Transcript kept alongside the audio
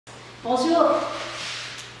Bonjour.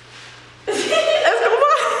 Est-ce qu'on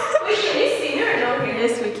va? Wait, can you see her or no?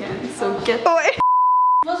 Yes, we can. So get. Ouais.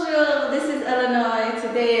 Bonjour, this is Elany.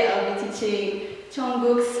 Today I'll be teaching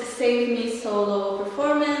Jungkook's Save Me solo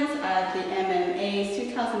performance at the MMA's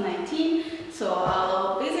 2019. So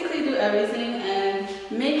I'll basically do everything and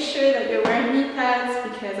make sure that you're wearing knee pads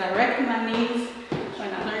because I wrecked my knees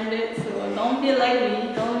when I learned it. So don't be like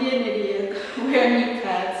me, don't be an idiot. Wear knee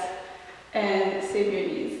pads and save your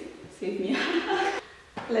knees. Save me.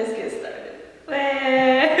 Let's get started.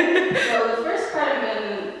 So the first part of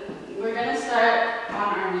it, we're gonna start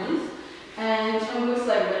on our knees, and Jungkook's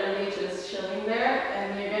like literally just chilling there,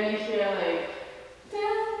 and you're gonna hear like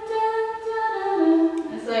dun, dun, dun,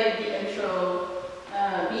 dun. It's like the intro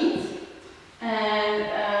beat, and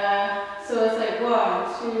so it's like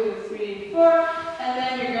 1, 2, 3, 4, and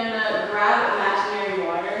then you're gonna grab imaginary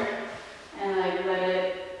water and like let it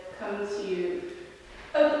come to you,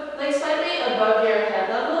 like slightly above your head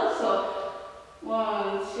level. So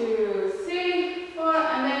 1, 2, 3, 4,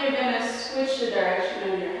 and then you're gonna switch the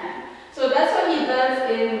direction of your hand. So that's what he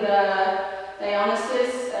does in the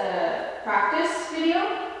Dionysus practice video.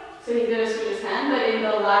 So he's gonna switch his hand, but in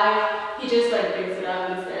the live, he just like brings it up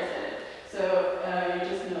and stares at it. So you're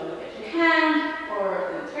just gonna look at your hand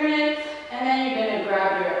or then turn it, and then you're gonna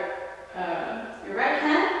grab your right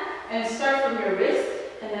hand and start from your wrist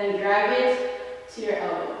and then drag it to your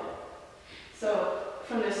elbow. So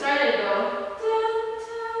from the start, I go.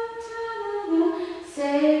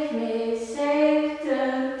 Save me, save,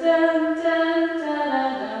 dun, dun, dun, dun,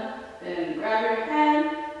 dun, dun. Then grab your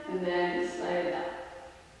hand and then slide it down.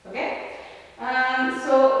 Okay?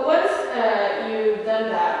 So once you've done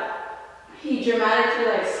that, he dramatically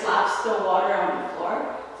like slaps the water on the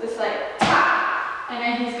floor. So it's like ta, and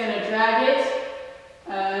then he's gonna drag it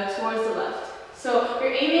towards the left. So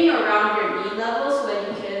you're aiming around your knee level so that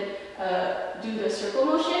you can do the circle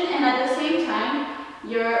motion, and at the same time,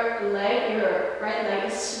 your right leg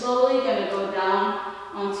is slowly going to go down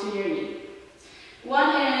onto your knee.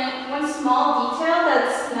 One small detail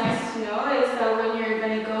that's nice to know is that when you're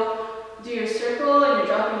going to go do your circle and you're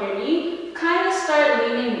dropping your knee, kind of start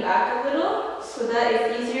leaning back a little so that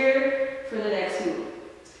it's easier for the next move.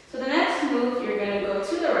 So the next move, you're going to go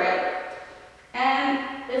to the right, and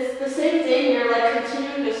it's the same thing, you're like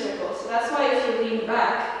continuing the circle. So that's why if you lean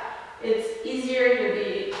back, it's easier to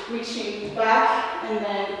be reaching back and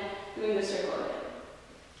then doing the circle again.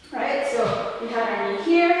 Right, so we have our knee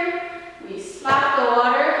here, we slap the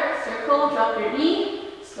water, circle, drop your knee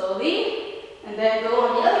slowly, and then go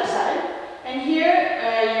on the other side. And here,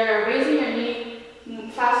 you're raising your knee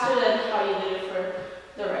faster than how you did it for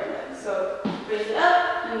the right leg. So raise it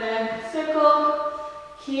up, and then circle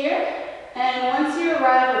here. And once you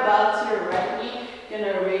arrive about to your right knee, you're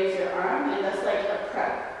gonna raise your arm, and that's like a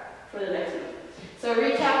prep for the next move. So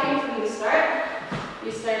recapping from the start,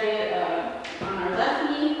 we started on our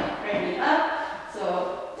left knee, right knee up. So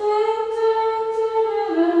da, da,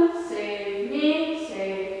 da, da, save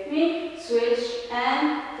me, switch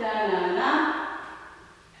and da-na-na,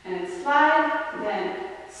 and slide, then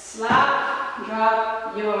slap,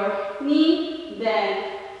 drop your knee,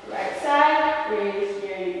 then right side, raise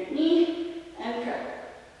your knee, and prep.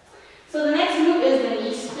 So the next move is the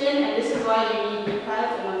knee spin, and this is why you need knee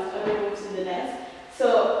pads amongst other moves in the dance.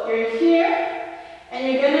 So you're here,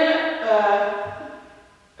 and you're gonna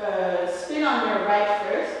spin on your right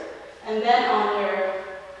first, and then on your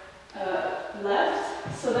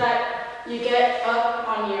left, so that you get up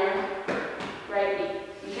on your right knee.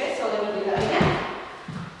 Okay, so let me do that again.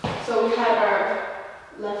 So we have our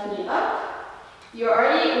left knee up. You're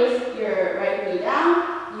already with your right knee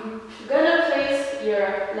down. You're gonna place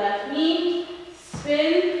your left knee,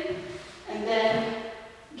 spin, and then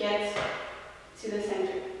get to the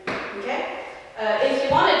center. Okay? If you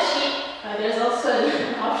want to cheat, there's also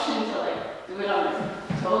an option to like do it on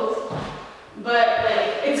your toes. But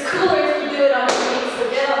like it's cooler if you do it on your knees, so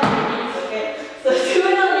get on your knees, okay? So do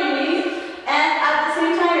it on your knees, and at the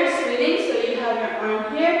same time you're spinning, so you have your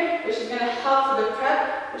arm here, which is going to help for the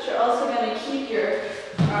prep, but you're also going to keep your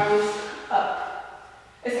arms up.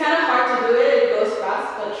 It's kind of hard to do it, it goes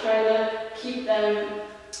fast, but try to keep them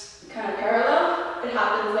kind of parallel. It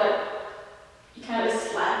happens that you kind of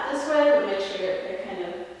slant this way, but make sure they're kind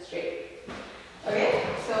of straight. Okay,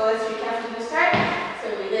 so let's recap from the start. So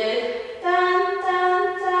we did dun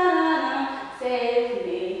dun dun, save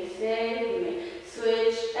me,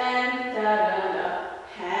 switch and da da da,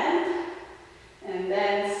 hand, and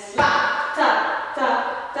then slap, ta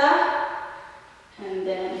ta ta, and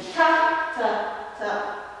then ta ta ta,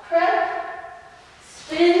 prep,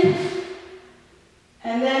 spin,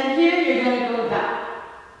 and then here you're gonna go down.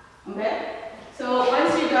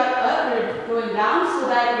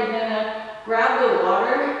 that, you're gonna grab the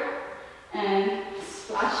water and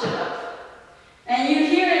splash it up. And you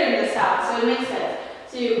hear it in the sound, so it makes sense.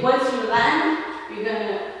 So once you land, you're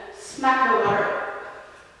gonna smack the water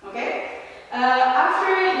up. Okay?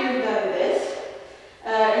 After you've done this,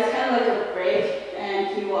 it's kind of like a break, and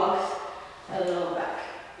he walks a little back.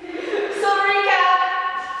 So recap!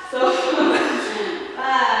 So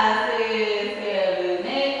 5, 6, 7, 8,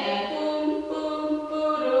 and boom, boom,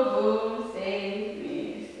 boom, boom, save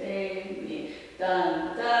me,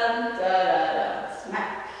 dun, dun, da, da, da,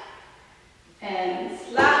 smack. And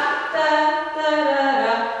slap, da, da, da,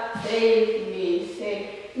 da, save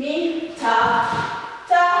me, ta,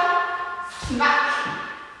 ta, smack.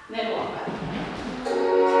 And then walk back.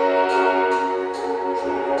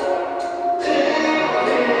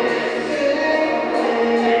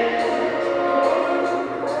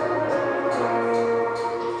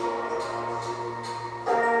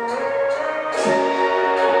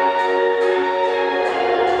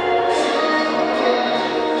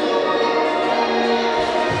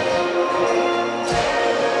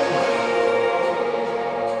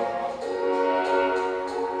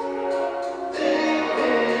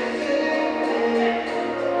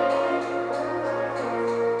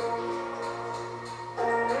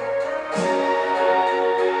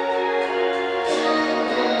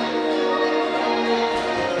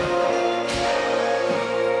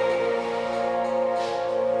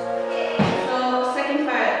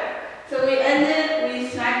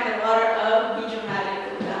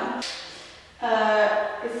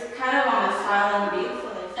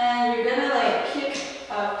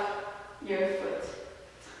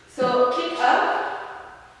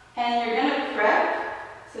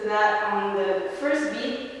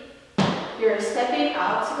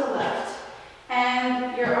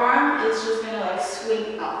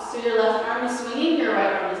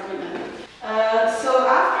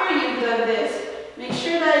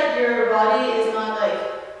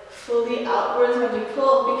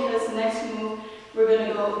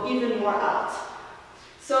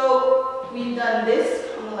 So we've done this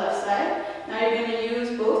on the left side. Now you're going to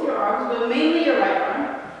use both your arms, but mainly your right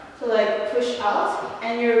arm, to like push out,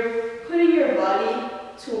 and you're putting your body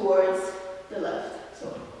towards the left. So,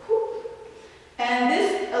 whoop. And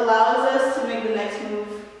this allows us to make the next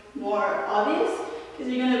move more obvious,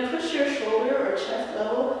 because you're going to push your shoulder or chest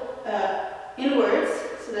level inwards,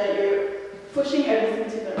 so that you're pushing everything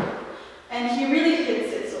to the right. And he really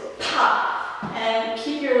hits it, so pop. And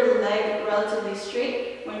keep your leg relatively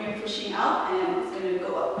straight when you're pushing out, and it's going to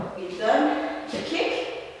go up. We've done the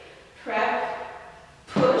kick, prep,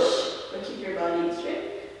 push, but keep your body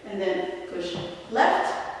straight, and then push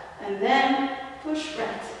left, and then push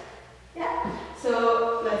right. Yeah?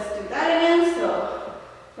 So let's do that again. So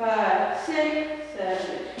 5, 6,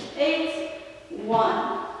 7, 8,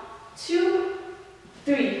 1, 2,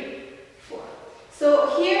 3, 4.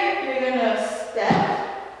 So here you're going to step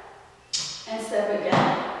and step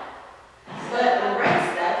again. But on the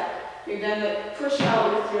right step, you're going to push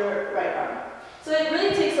out with your right arm. So it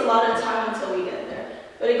really takes a lot of time until we get there.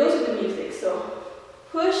 But it goes with the music. So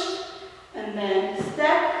push, and then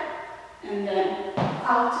step, and then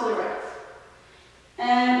out to the right.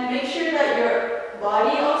 And make sure that your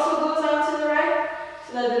body also goes out to the right,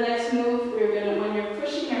 so that the next move, when you're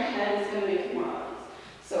pushing your head, it's going to make it more obvious.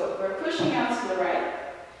 So we're pushing out to the right,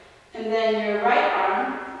 and then your right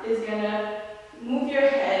arm is going to move your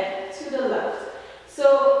head to the left.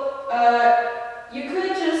 So you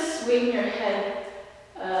could just swing your head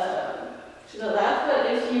to the left,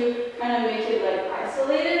 but if you kind of make it like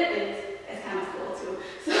isolated, it's kind of cool too.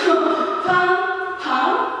 So pum,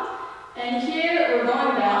 pum, and here we're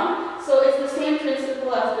going down. So it's the same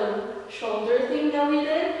principle as the shoulder thing that we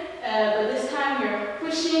did, but this time you're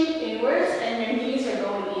pushing inwards and your knees are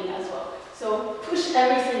going in as well. So push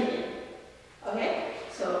everything in. Okay?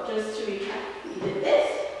 So just to recap, we did this,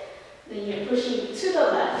 then you're pushing to the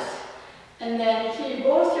left, and then here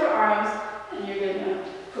both your arms, and you're going to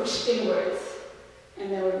push inwards,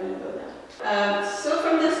 and then we're going to go down. So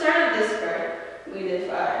from the start of this part, we did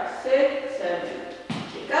 5, 6, 7,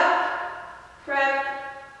 kick up, prep,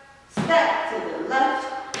 step to the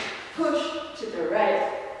left, push to the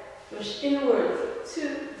right, push inwards to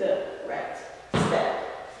the right, step,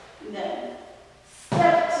 and then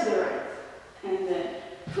step to the right, and then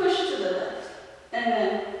push to the left, and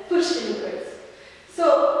then push inwards.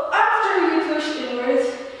 So after you push inwards,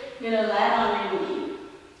 you're going to land on your knee,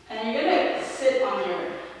 and you're going to sit on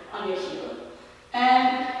your heel,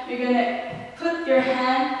 and you're going to put your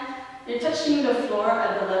hand, you're touching the floor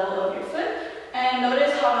at the level of your foot, and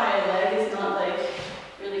notice how my leg is not like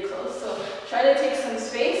really close. So try to take some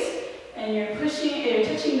space and you're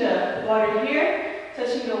touching the water here,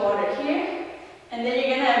 touching the water here, and then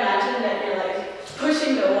you're gonna imagine that you're like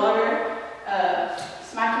pushing the water,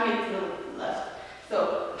 smacking it to the left. So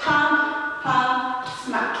palm, palm,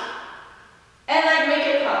 smack. And like make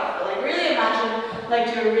it powerful. Like really imagine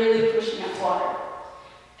like you're really pushing at water.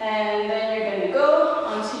 And then you're gonna go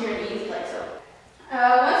onto your knees like so.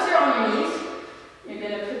 Once you're on your knees, you're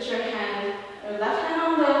gonna put your left hand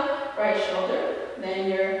on the right shoulder, then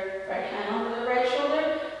your right hand on the right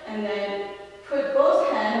shoulder, and then put both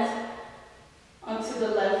hands onto the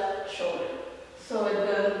left shoulder. So it's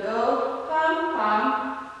gonna go palm,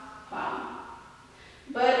 palm, palm.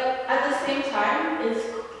 But at the same time,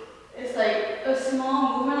 it's like a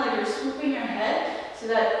small movement, like you're swooping your head so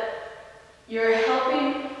that you're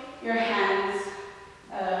helping your hands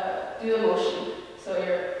do the motion. So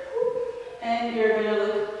and you're gonna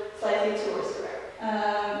look slightly towards the right.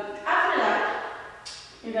 After that,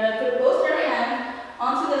 you're gonna put both your hands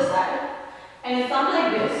onto the side, and it's not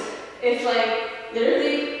like this. It's like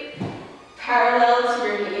literally parallel to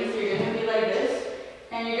your knees. You're gonna be like this,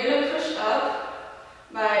 and you're gonna push up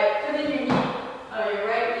by putting your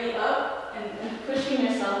right knee up and pushing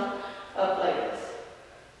yourself up like this.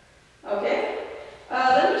 Okay?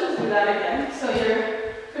 Let me just do that again. So you're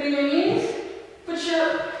putting your knees, put your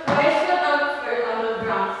right foot up on the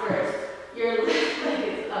ground first. Your left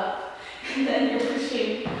leg is up, and then you're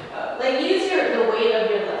pushing up. Like use the weight of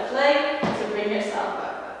your left leg to bring yourself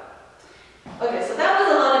back up. Okay, so that was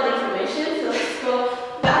a lot of information. So let's go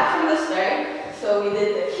back from the start. So we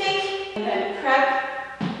did the kick, and then prep,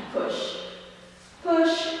 push,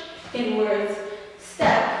 push, inwards,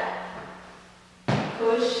 step,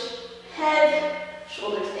 push, head,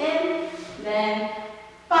 shoulders in, then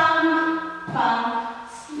palm, palm,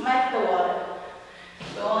 smack the water.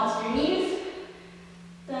 Go onto your knees.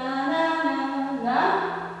 Da, na, na, na.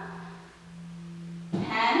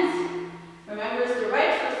 Hands. Remember it's the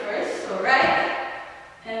right foot first, so right,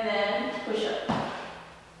 and then push up.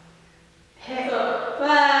 So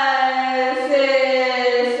 5,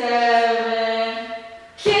 6, 7,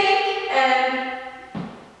 kick, and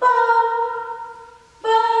bum,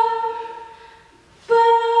 bum, bum,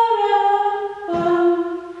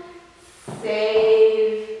 bum.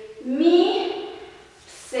 Save me,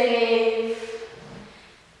 save.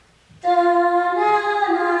 Da na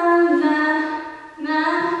na na na.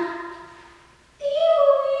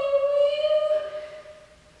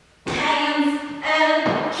 Hands and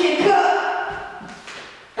kick up.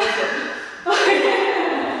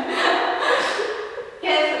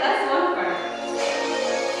 Yeah, so that's one part.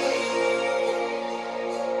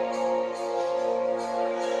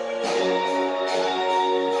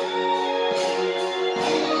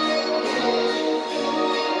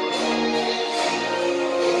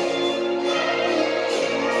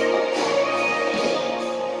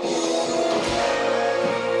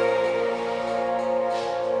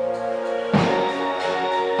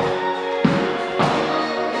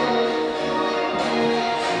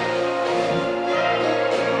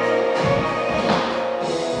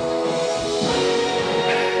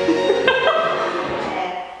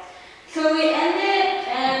 So we ended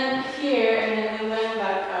and here, and then we went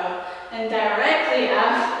back up, and directly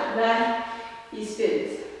after that, he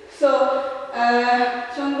spins. So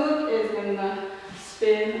Jungkook is gonna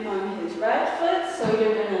spin on his right foot. So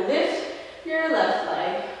you're gonna lift your left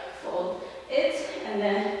leg, fold it, and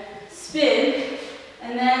then spin,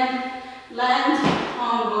 and then land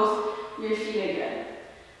on both your feet again.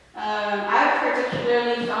 I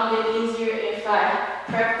particularly found it easier if I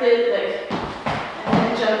prepped it like and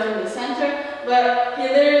then jump in the center, but he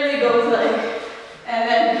literally goes like and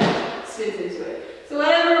then spins into it. So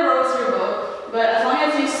whatever rolls your boat, but as long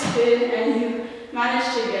as you spin and you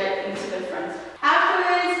manage to get into the front.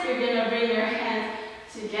 Afterwards, you're gonna bring your hands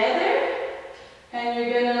together and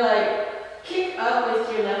you're gonna like kick up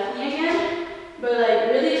with your left knee again, but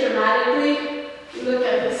like really dramatically look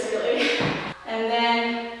at the ceiling. And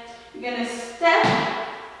then you're gonna step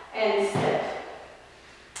and step.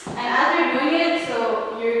 And as you're doing it,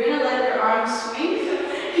 so you're gonna let your arms swing.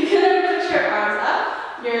 You're gonna put your arms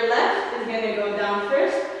up. Your left is gonna go down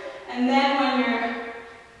first, and then when your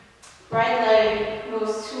right leg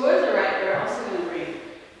goes towards the right, you're also gonna bring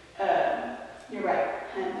your right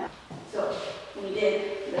hand down. So we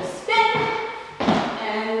did the spin,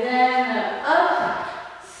 and then up,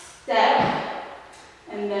 step,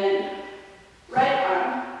 and then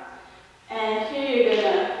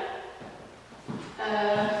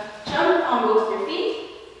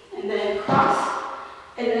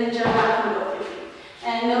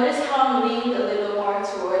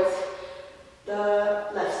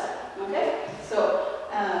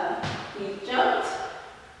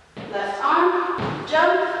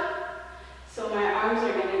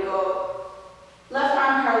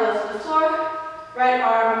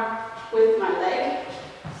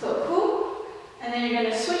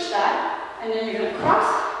and then you're gonna cross,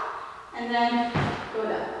 and then go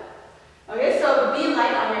down. Okay, so be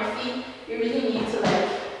light on your feet. You really need to like,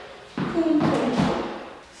 boom, boom, boom.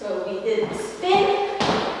 So we did spin,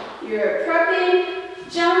 you're prepping,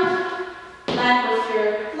 jump, land with your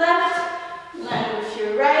left, land with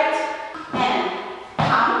your right, and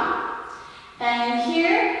pound. And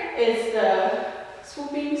here is the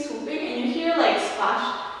swooping, swooping, and you hear like splash,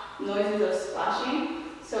 noises of splashing.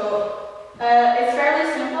 So it's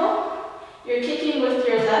fairly simple. You're kicking with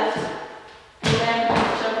your left, and then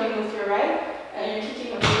jumping with your right, and you're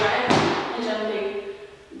kicking with your right, and jumping,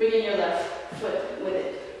 bringing your left foot with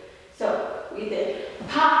it. So we did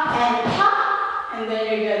pop, and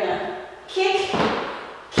then you're gonna kick,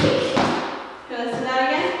 kick. Okay, let's do that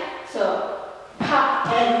again. So pop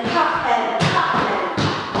and pop and pop and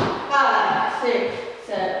pop. 5, 6,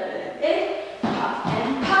 7, 8. Pop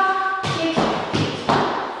and pop, kick, kick.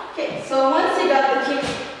 Okay, so once you got the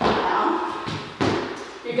kicks down,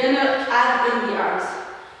 you're gonna add in the arms.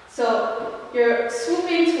 So you're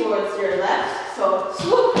swooping towards your left, so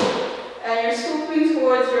swoop, and you're swooping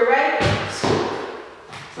towards your right, swoop.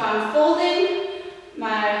 So I'm folding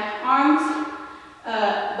my arms,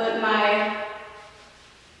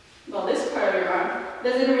 but this part of your arm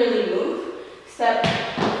doesn't really move, except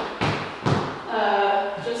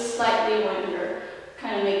just slightly when you're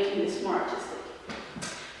kind of making this more artistic.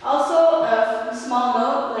 Also, a small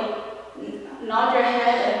note, like nod your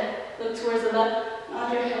head and look towards the left,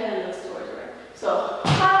 nod your head and look towards the right. So,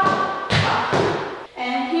 pop, pop.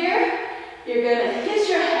 And here, you're gonna hit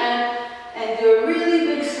your head and do a really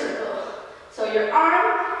big circle. So your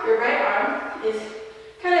arm, your right arm, is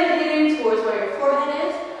kind of hitting towards where your forehead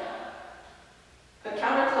is. A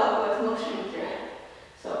counterclockwise motion with your head.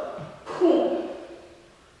 So, boom.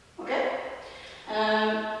 Okay?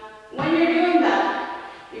 When you're doing that,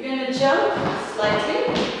 you're gonna jump slightly,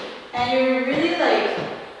 and you're really like,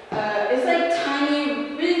 it's like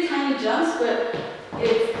tiny, really tiny jumps, but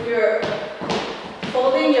if you're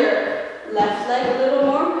folding your left leg a little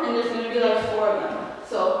more, and there's gonna be like 4 of them.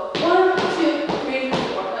 So 1, 2, 3,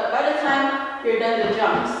 4. By the time you're done the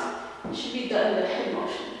jumps, you should be done the head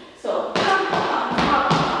motion. So pop, pop, pop,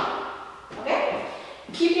 pop. Okay?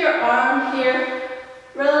 Keep your arm here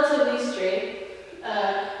relatively straight.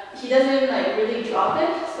 He doesn't like really drop it,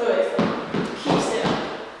 so it's keeps it up.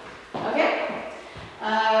 Okay?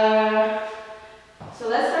 So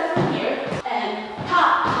let's start from here. And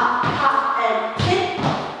pop, pop, pop, and hit,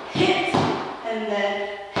 hit, and then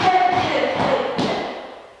hit, hit, hit, hit.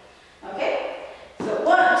 Okay? So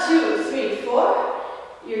 1, 2, 3, 4.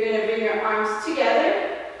 You're gonna bring your arms together,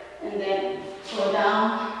 and then go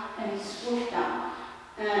down and swoop down.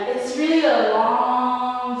 It's really a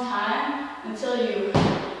long time until you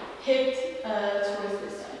hit towards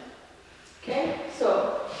this side. Okay,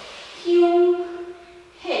 so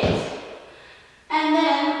hit, and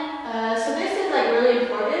then so this is like really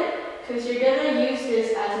important because you're gonna use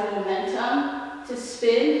this as a momentum to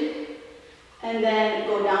spin and then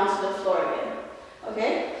go down to the floor again.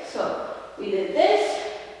 Okay, so we did this,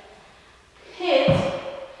 hit,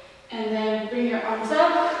 and then bring your arms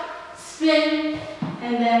up, spin,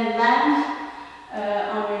 and then land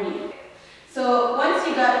on your knee. So once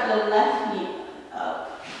you got the left knee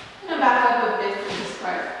up, I'm gonna back up a bit for this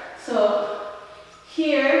part. So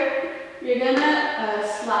here, you're gonna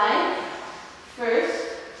slide first.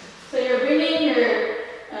 So you're bringing your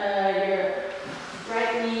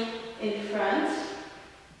right knee in front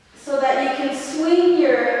so that you can swing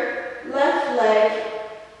your left leg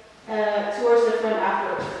towards the front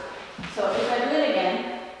afterwards. So if I do it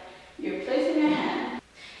again, you're placing your hand,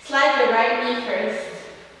 slide your right knee first,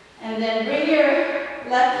 and then bring your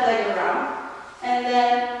left leg around, and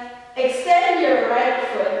then extend your right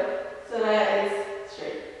foot so that it's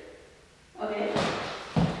straight. Okay?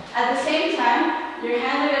 At the same time, your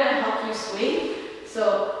hands are going to help you swing.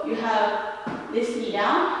 So you have this knee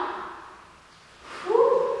down.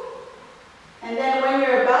 Whew. And then when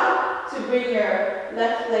you're about to bring your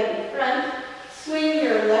left leg in front, swing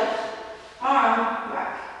your left arm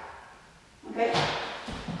back. Okay?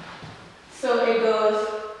 So it goes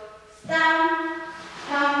down,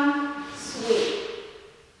 down, sweep.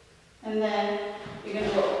 And then you're going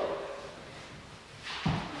to roll.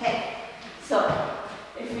 Okay, so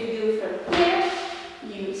if we do from here,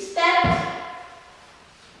 you step,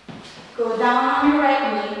 go down on your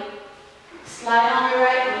right knee, slide on your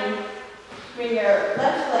right knee, bring your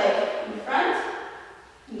left leg in front,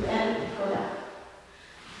 and then go down.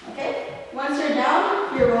 Okay, once you're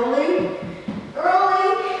down, you're rolling,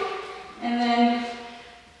 rolling, and then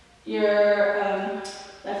your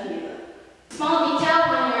left knee up. Small detail,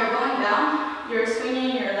 when you're going down, you're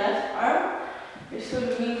swinging your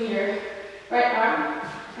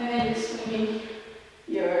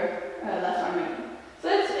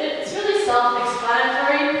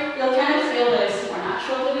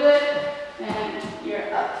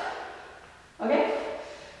you're up. Okay?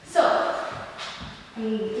 So,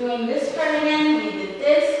 I'm doing this part again. We did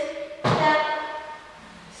this, step,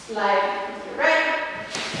 slide with your right,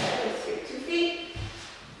 slide with your 2 feet,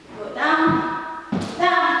 go down,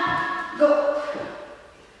 down, go.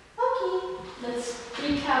 Okay, let's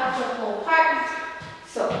recap the whole part.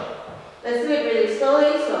 So, let's do it really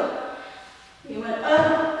slowly. So, we went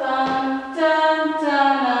up, down, down,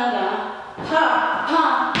 down, down, down, ha,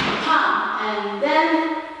 ha, ha, and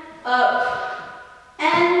then up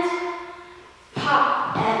and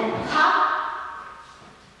pop and pop,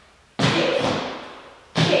 kick,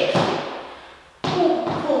 kick, boom,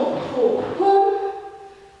 boom, boom, boom.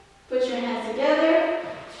 Put your hands together,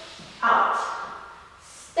 out,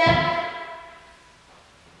 step,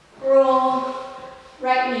 roll,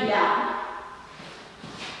 right knee down.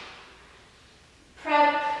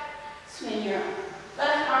 Prep, swing your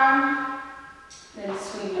left arm, then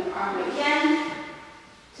swing your arm again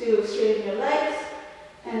to straighten your legs,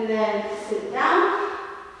 and then sit down.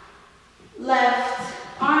 Left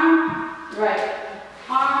arm, right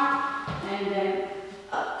arm, and then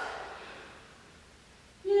up.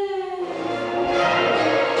 Yay!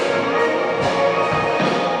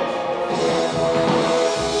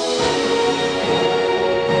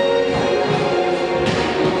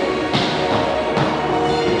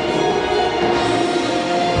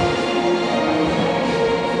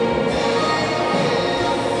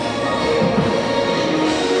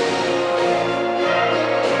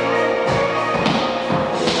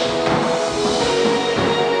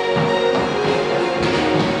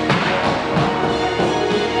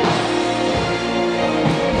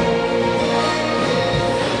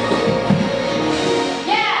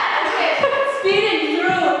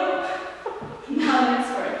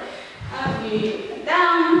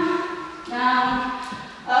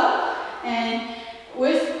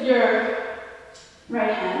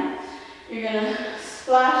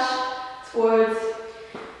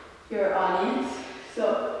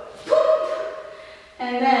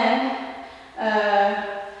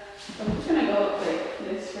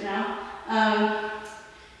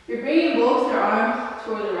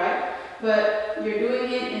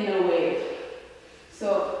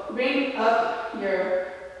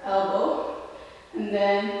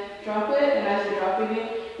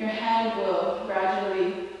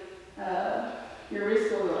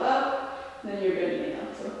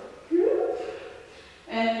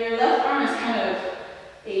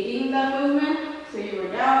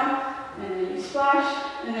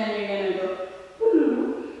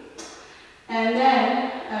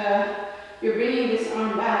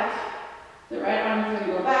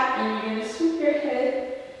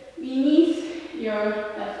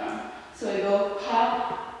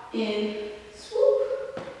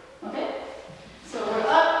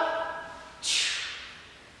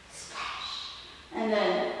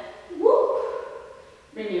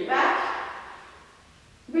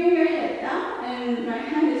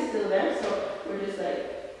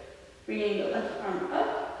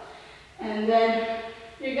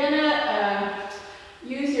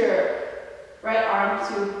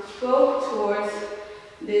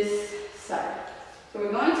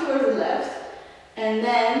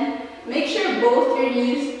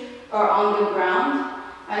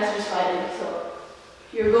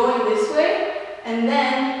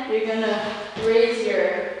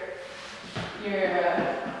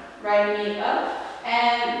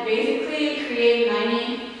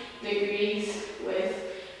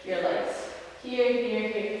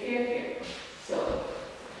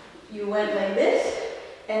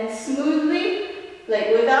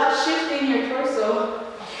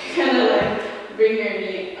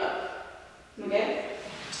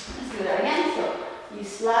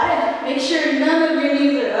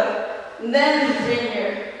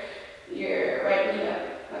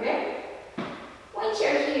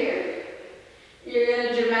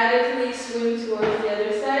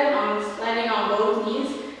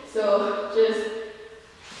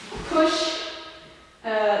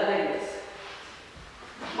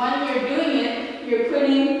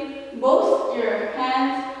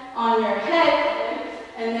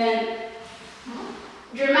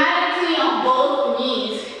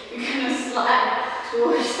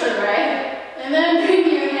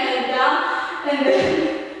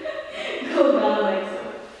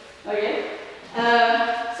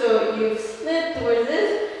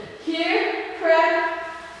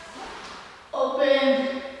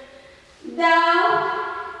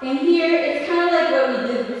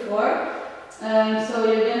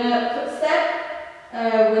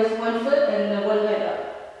 With one foot and the one leg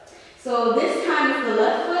up. So this time it's the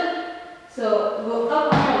left foot. So go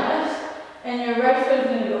up on your left and your right foot is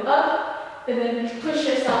going to go up, and then push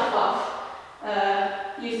yourself off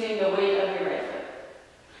using the weight of your right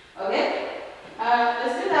foot. Okay?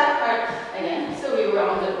 Let's do that part again. So we were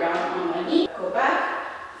on the ground on one knee. Go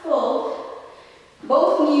back, fold,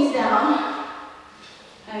 both knees down,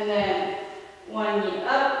 and then one knee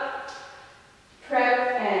up,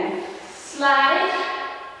 prep and slide,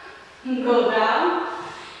 go down,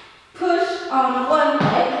 push on one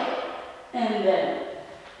leg, and then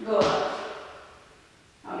go up.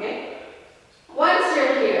 Okay? Once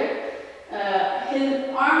you're here, his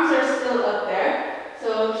arms are still up there,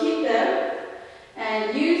 so keep them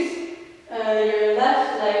and use your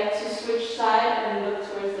left leg to switch side and look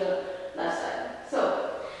towards the left side.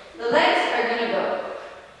 So the legs are going to go.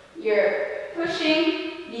 You're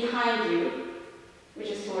pushing behind you, which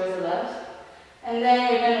is towards the left, and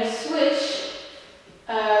then you're going to switch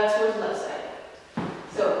towards the left side.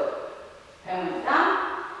 So I went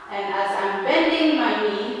down, and as I'm bending my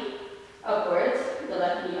knee upwards, the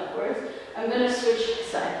left knee upwards, I'm going to switch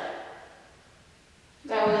side.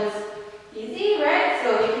 That was easy, right?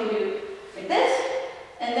 So you can do like this,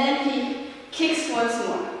 and then he kicks once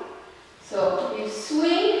more. So you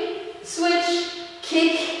swing, switch,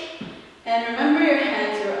 kick, and remember your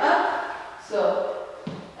hands are up, so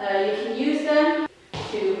you can use them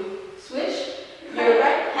to switch. Your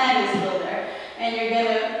right hand is still there, and you're going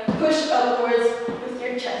to push upwards with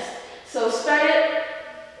your chest. So start it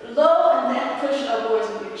low and then push upwards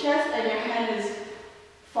with your chest, and your hand is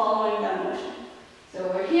following that motion. So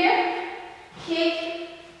we're here, kick,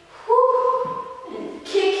 whoo, and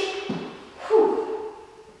kick, whoo.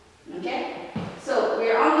 Okay? So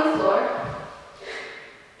we're on the floor,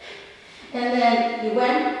 and then you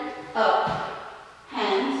went up,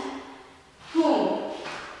 hands, boom,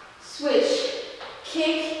 switch,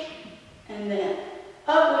 kick, and then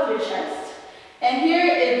up with your chest. And here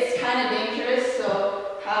it's kind of dangerous,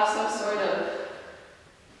 so have some sort of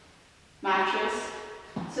mattress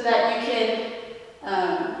so that you can,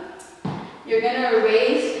 you're gonna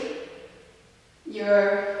raise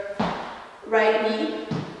your right knee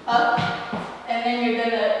up, and then you're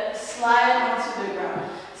gonna slide onto the ground.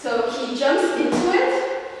 So he jumps into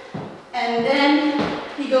it, and then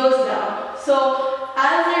he goes down. So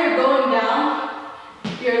as you're going down,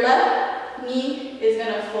 your left knee is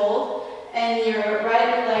gonna fold, and your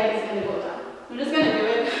right leg is gonna go down. I'm just gonna do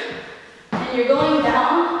it. And you're going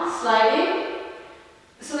down, sliding,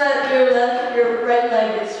 so that your right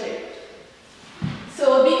leg is straight.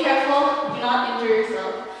 So be careful, do not injure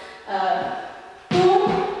yourself.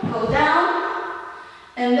 Boom, go down,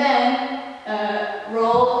 and then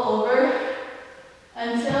roll over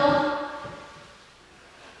until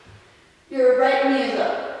your right knee is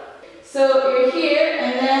up. So you're here,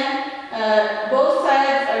 and then both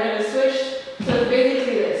sides are going to switch, so it's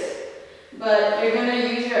basically this. But you're going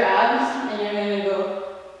to use your abs, and you're going to go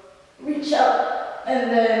reach up,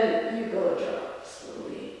 and then you go drop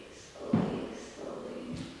slowly, slowly,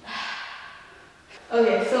 slowly.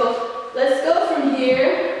 Okay, so let's go from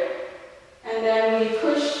here, and then we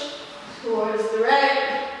push towards the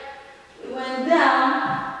right. We went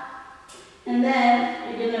down, and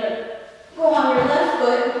then you're going to go on your left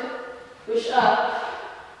foot, push up,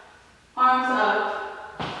 arms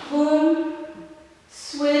up, boom,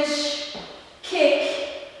 switch,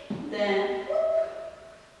 kick, then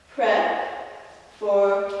prep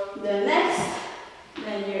for the next,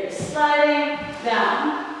 then you're sliding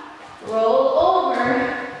down, roll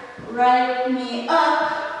over, right knee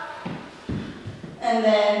up, and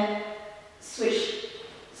then switch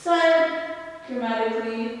side,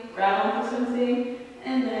 dramatically grab onto something,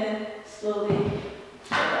 and then slowly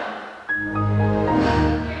go down.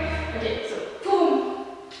 Okay, so boom,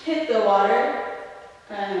 hit the water,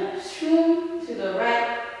 and shoom to the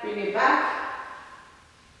right, bring it back,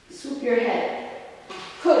 swoop your head,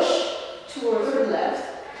 push towards the left,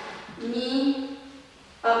 knee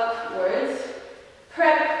upwards,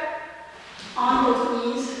 prep on both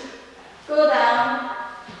knees, go down,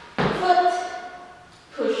 foot,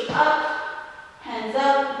 push up, hands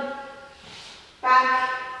up, back,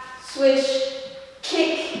 switch,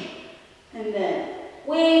 kick, and then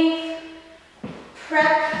wave,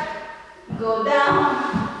 prep, go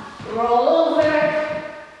down, roll over,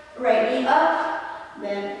 right knee up,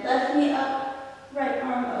 then left knee up, right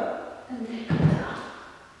arm up, and then go down.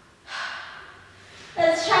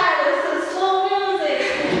 Let's try this to slow music.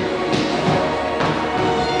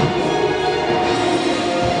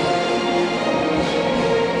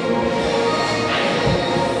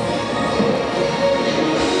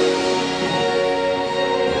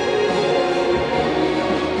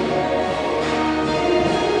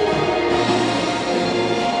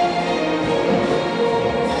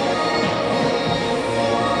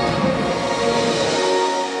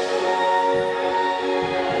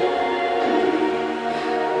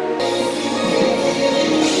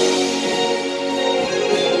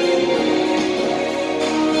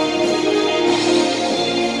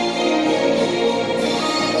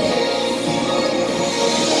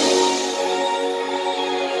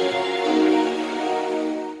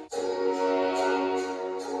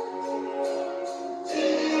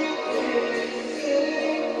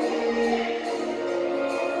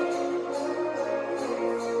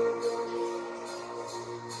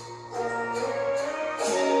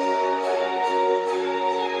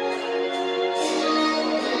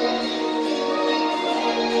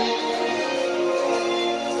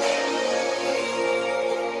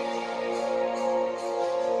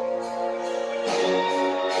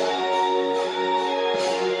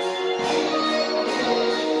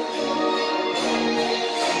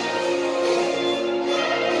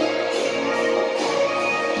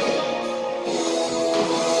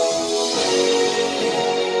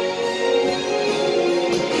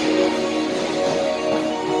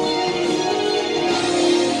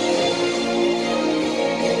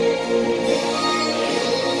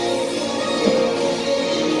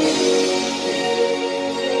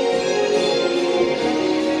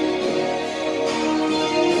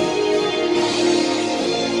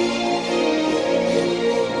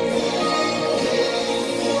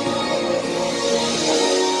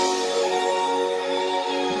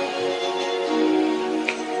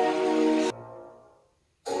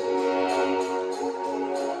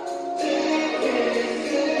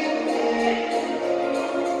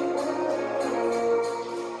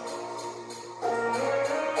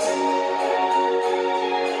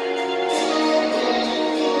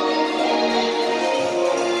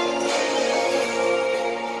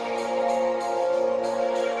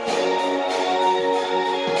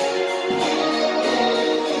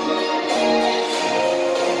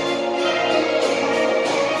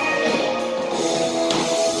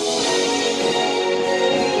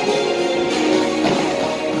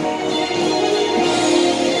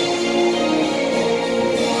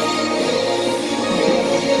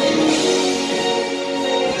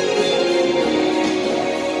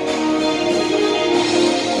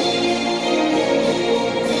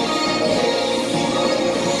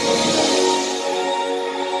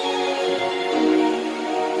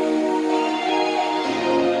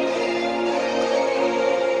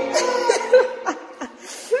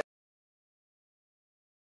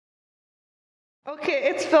 Okay,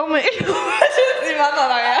 it's filming.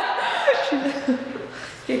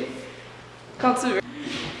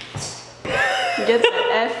 Get the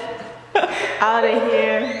F out of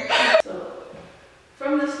here. So,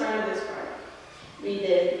 from the start of this part, we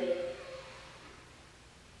did